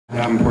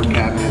Davenport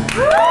cabinet.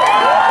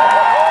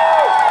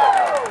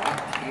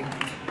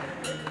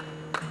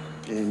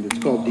 And it's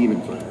called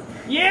Demon Fire.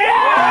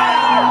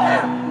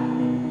 Yeah!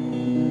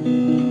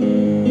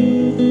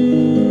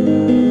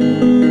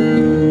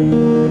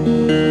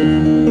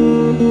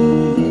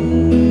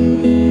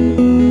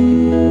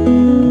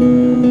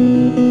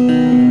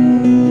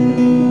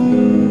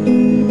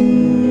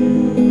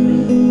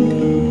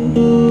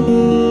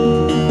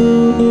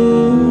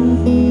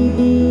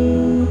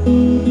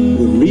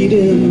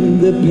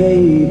 The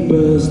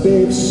papers,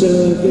 they've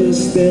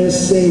serviced their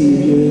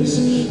saviors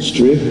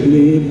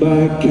strictly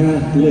by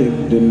Catholic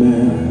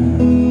demand.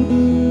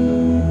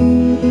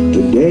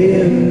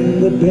 Today in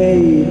the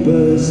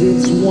papers,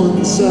 it's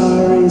one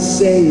sorry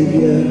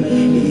savior.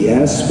 He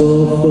asks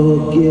for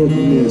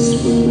forgiveness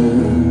for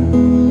man.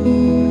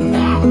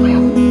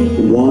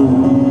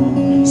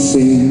 One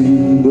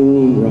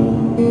single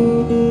wrong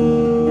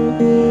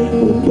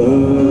will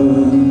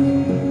burn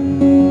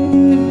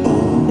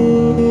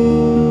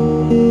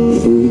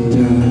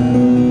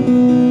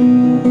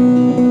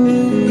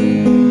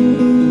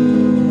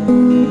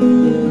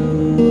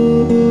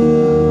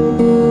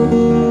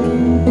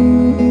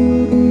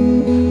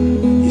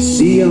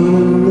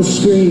on the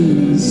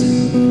screens,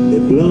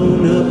 they've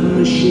blown up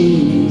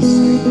machines,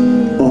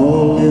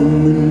 all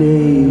in the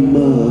name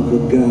of a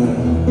God.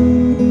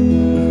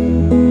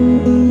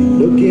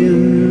 Look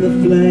in the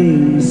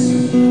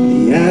flames,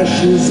 the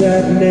ashes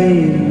have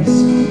names,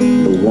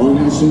 the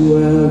ones who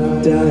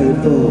have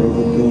died for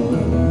the God.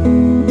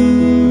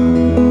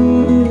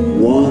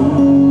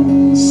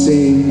 One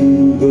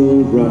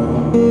single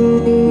wrong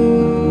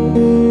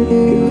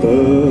can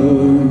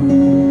burn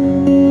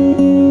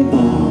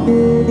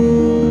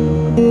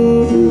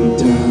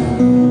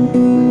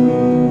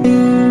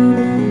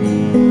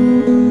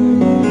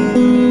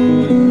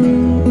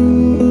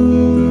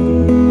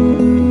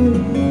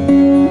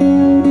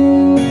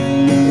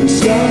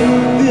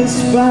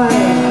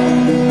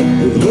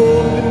with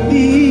hope in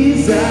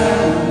these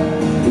eyes,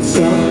 that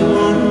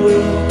someone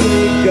will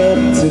wake up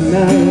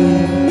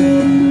tonight.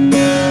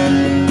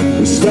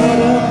 We start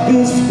up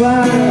this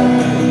fire,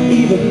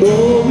 even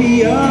though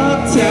we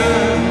are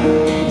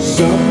tired.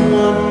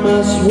 Someone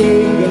must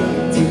wake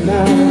up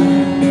tonight.